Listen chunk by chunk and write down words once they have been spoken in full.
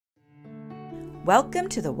Welcome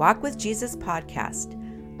to the Walk with Jesus podcast.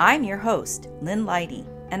 I'm your host, Lynn Leidy,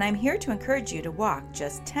 and I'm here to encourage you to walk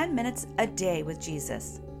just 10 minutes a day with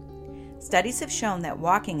Jesus. Studies have shown that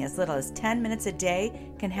walking as little as 10 minutes a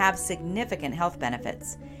day can have significant health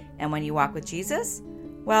benefits. And when you walk with Jesus,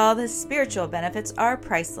 well, the spiritual benefits are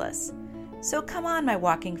priceless. So come on, my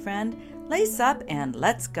walking friend, lace up and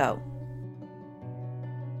let's go.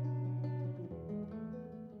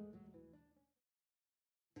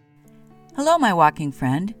 Hello, my walking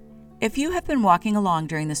friend. If you have been walking along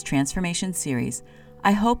during this transformation series,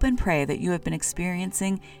 I hope and pray that you have been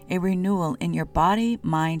experiencing a renewal in your body,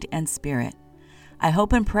 mind, and spirit. I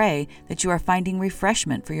hope and pray that you are finding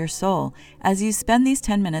refreshment for your soul as you spend these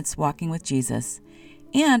 10 minutes walking with Jesus.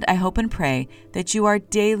 And I hope and pray that you are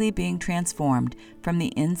daily being transformed from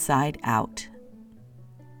the inside out.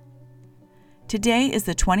 Today is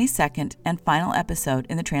the 22nd and final episode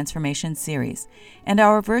in the Transformation series, and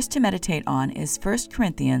our verse to meditate on is 1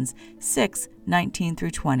 Corinthians 6:19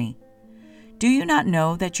 through 20. Do you not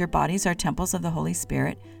know that your bodies are temples of the Holy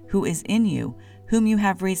Spirit, who is in you, whom you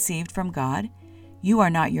have received from God? You are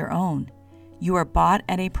not your own. You are bought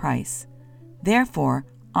at a price. Therefore,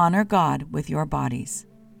 honor God with your bodies.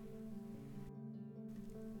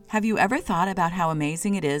 Have you ever thought about how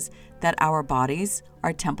amazing it is that our bodies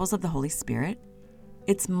are temples of the Holy Spirit?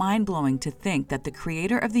 It's mind-blowing to think that the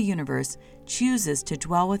Creator of the universe chooses to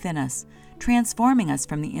dwell within us, transforming us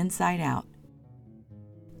from the inside out.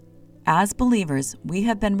 As believers, we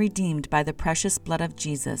have been redeemed by the precious blood of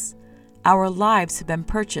Jesus. Our lives have been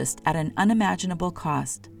purchased at an unimaginable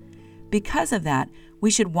cost. Because of that,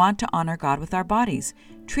 we should want to honor God with our bodies,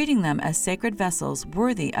 treating them as sacred vessels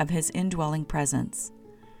worthy of His indwelling presence.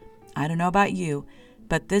 I don't know about you,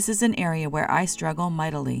 but this is an area where I struggle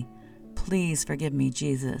mightily. Please forgive me,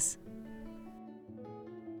 Jesus.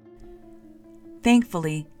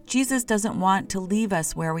 Thankfully, Jesus doesn't want to leave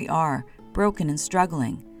us where we are, broken and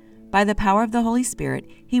struggling. By the power of the Holy Spirit,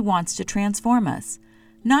 He wants to transform us,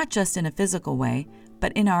 not just in a physical way,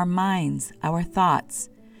 but in our minds, our thoughts,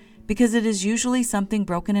 because it is usually something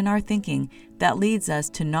broken in our thinking that leads us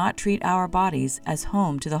to not treat our bodies as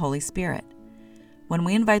home to the Holy Spirit. When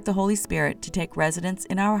we invite the Holy Spirit to take residence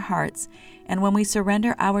in our hearts, and when we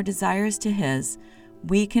surrender our desires to His,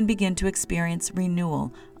 we can begin to experience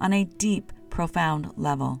renewal on a deep, profound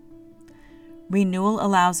level. Renewal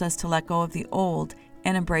allows us to let go of the old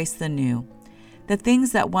and embrace the new. The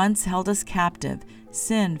things that once held us captive,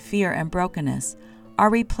 sin, fear, and brokenness, are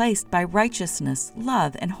replaced by righteousness,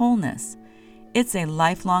 love, and wholeness. It's a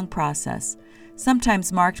lifelong process,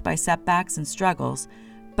 sometimes marked by setbacks and struggles,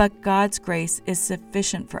 but God's grace is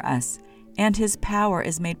sufficient for us, and His power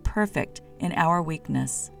is made perfect in our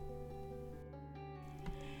weakness.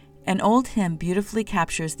 An old hymn beautifully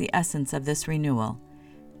captures the essence of this renewal.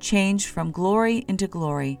 Changed from glory into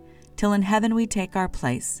glory, till in heaven we take our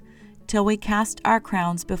place, till we cast our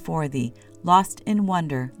crowns before Thee, lost in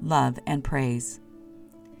wonder, love, and praise.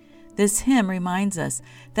 This hymn reminds us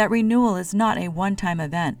that renewal is not a one-time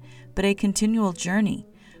event, but a continual journey.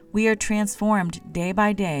 We are transformed day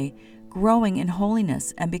by day, growing in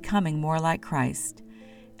holiness and becoming more like Christ.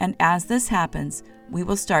 And as this happens, we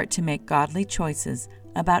will start to make godly choices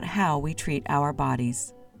about how we treat our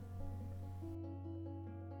bodies.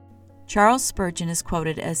 Charles Spurgeon is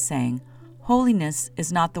quoted as saying, "Holiness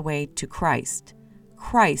is not the way to Christ.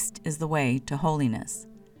 Christ is the way to holiness."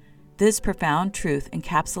 This profound truth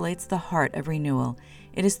encapsulates the heart of renewal.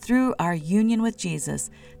 It is through our union with Jesus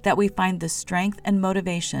that we find the strength and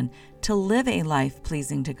motivation to live a life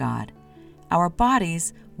pleasing to God. Our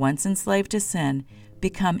bodies, once enslaved to sin,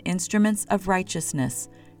 become instruments of righteousness,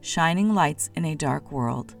 shining lights in a dark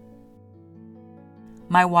world.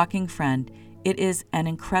 My walking friend, it is an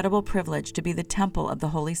incredible privilege to be the temple of the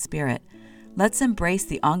Holy Spirit. Let's embrace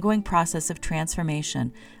the ongoing process of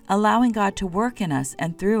transformation, allowing God to work in us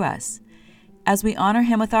and through us. As we honor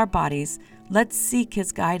Him with our bodies, let's seek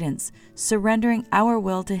His guidance, surrendering our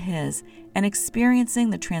will to His and experiencing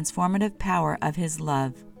the transformative power of His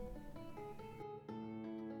love.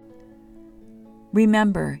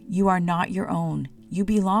 Remember, you are not your own. You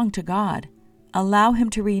belong to God. Allow Him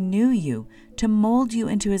to renew you, to mold you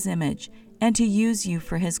into His image, and to use you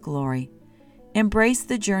for His glory. Embrace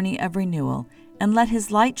the journey of renewal and let His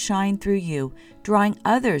light shine through you, drawing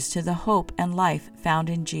others to the hope and life found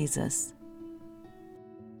in Jesus.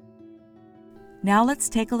 Now let's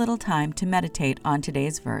take a little time to meditate on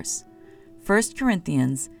today's verse. 1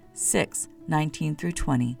 Corinthians 6:19 through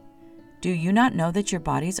 20. Do you not know that your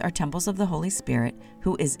bodies are temples of the Holy Spirit,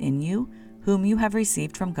 who is in you, whom you have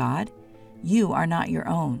received from God? You are not your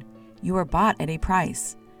own. You are bought at a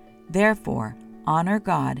price. Therefore, honor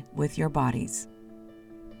God with your bodies.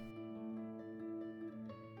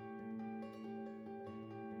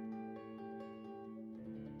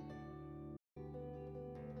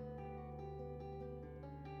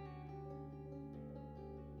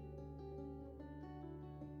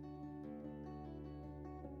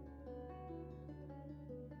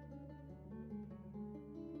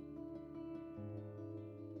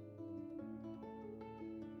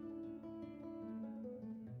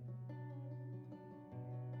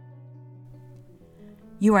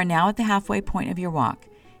 You are now at the halfway point of your walk.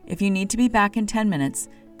 If you need to be back in 10 minutes,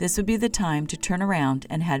 this would be the time to turn around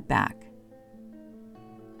and head back.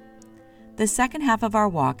 The second half of our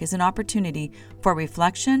walk is an opportunity for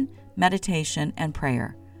reflection, meditation, and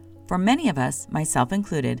prayer. For many of us, myself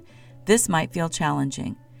included, this might feel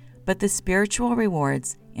challenging, but the spiritual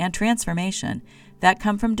rewards and transformation that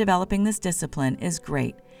come from developing this discipline is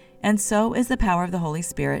great, and so is the power of the Holy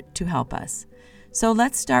Spirit to help us. So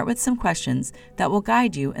let's start with some questions that will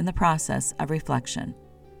guide you in the process of reflection.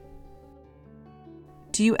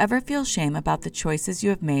 Do you ever feel shame about the choices you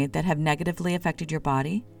have made that have negatively affected your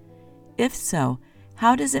body? If so,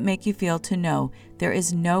 how does it make you feel to know there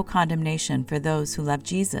is no condemnation for those who love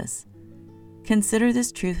Jesus? Consider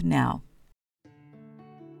this truth now.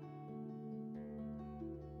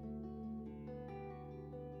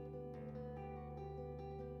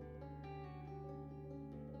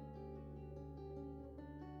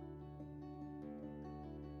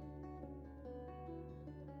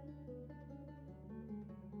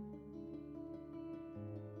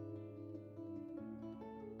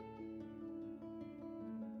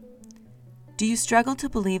 Do you struggle to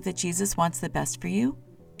believe that Jesus wants the best for you?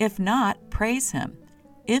 If not, praise Him.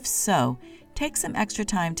 If so, take some extra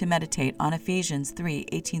time to meditate on Ephesians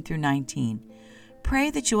 3:18-19.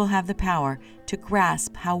 Pray that you will have the power to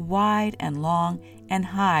grasp how wide and long and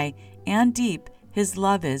high and deep His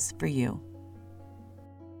love is for you.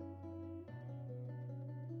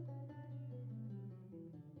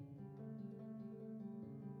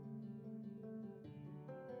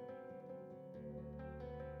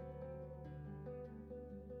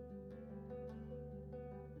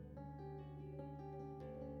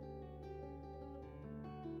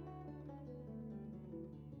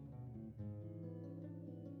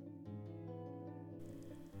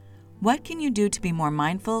 What can you do to be more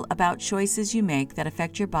mindful about choices you make that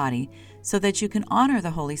affect your body so that you can honor the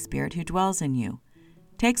Holy Spirit who dwells in you?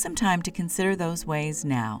 Take some time to consider those ways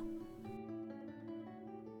now.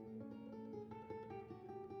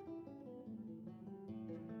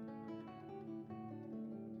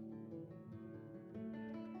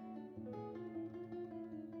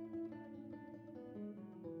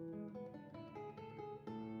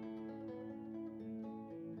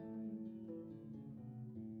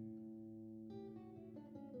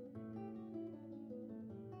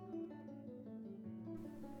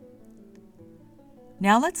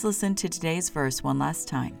 Now let's listen to today's verse one last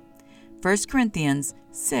time. 1 Corinthians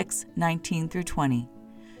 6:19-20.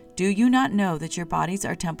 Do you not know that your bodies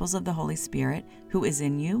are temples of the Holy Spirit, who is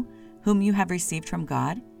in you, whom you have received from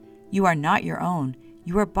God? You are not your own.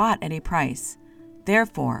 You are bought at a price.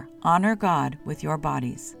 Therefore, honor God with your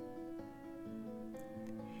bodies.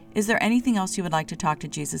 Is there anything else you would like to talk to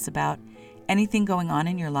Jesus about? Anything going on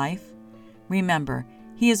in your life? Remember,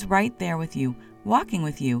 He is right there with you, walking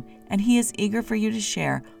with you, and He is eager for you to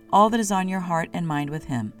share all that is on your heart and mind with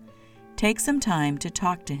Him. Take some time to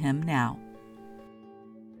talk to Him now.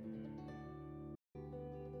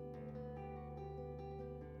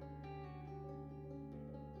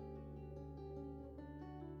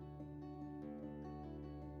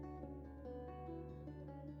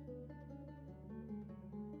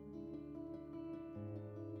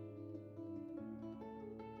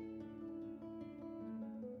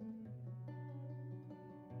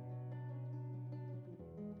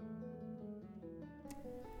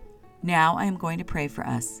 Now I am going to pray for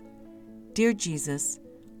us. Dear Jesus,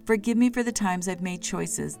 forgive me for the times I've made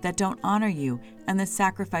choices that don't honor you and the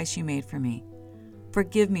sacrifice you made for me.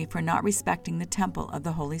 Forgive me for not respecting the temple of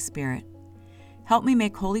the Holy Spirit. Help me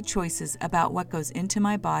make holy choices about what goes into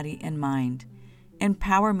my body and mind.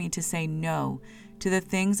 Empower me to say no to the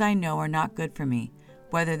things I know are not good for me,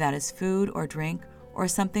 whether that is food or drink or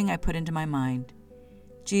something I put into my mind.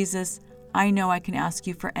 Jesus, I know I can ask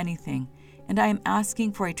you for anything, and I am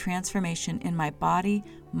asking for a transformation in my body,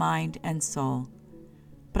 mind, and soul.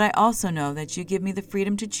 But I also know that you give me the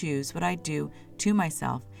freedom to choose what I do to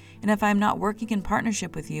myself, and if I am not working in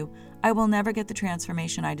partnership with you, I will never get the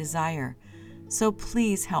transformation I desire. So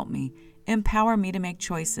please help me, empower me to make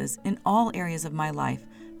choices in all areas of my life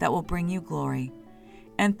that will bring you glory.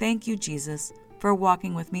 And thank you, Jesus, for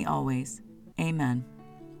walking with me always. Amen.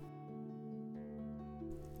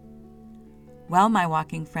 Well, my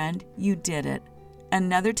walking friend, you did it.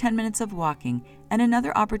 Another 10 minutes of walking and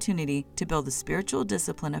another opportunity to build the spiritual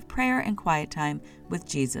discipline of prayer and quiet time with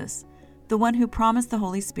Jesus, the one who promised the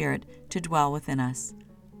Holy Spirit to dwell within us.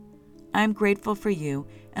 I am grateful for you,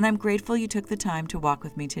 and I'm grateful you took the time to walk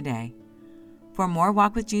with me today. For more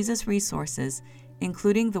Walk with Jesus resources,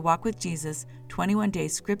 including the Walk with Jesus 21-day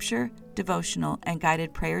scripture, devotional, and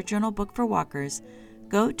guided prayer journal book for walkers,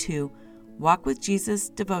 go to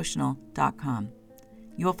walkwithjesusdevotional.com.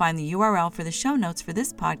 You will find the URL for the show notes for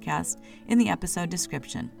this podcast in the episode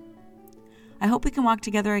description. I hope we can walk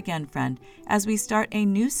together again, friend, as we start a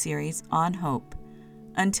new series on hope.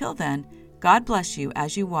 Until then, God bless you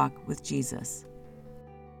as you walk with Jesus.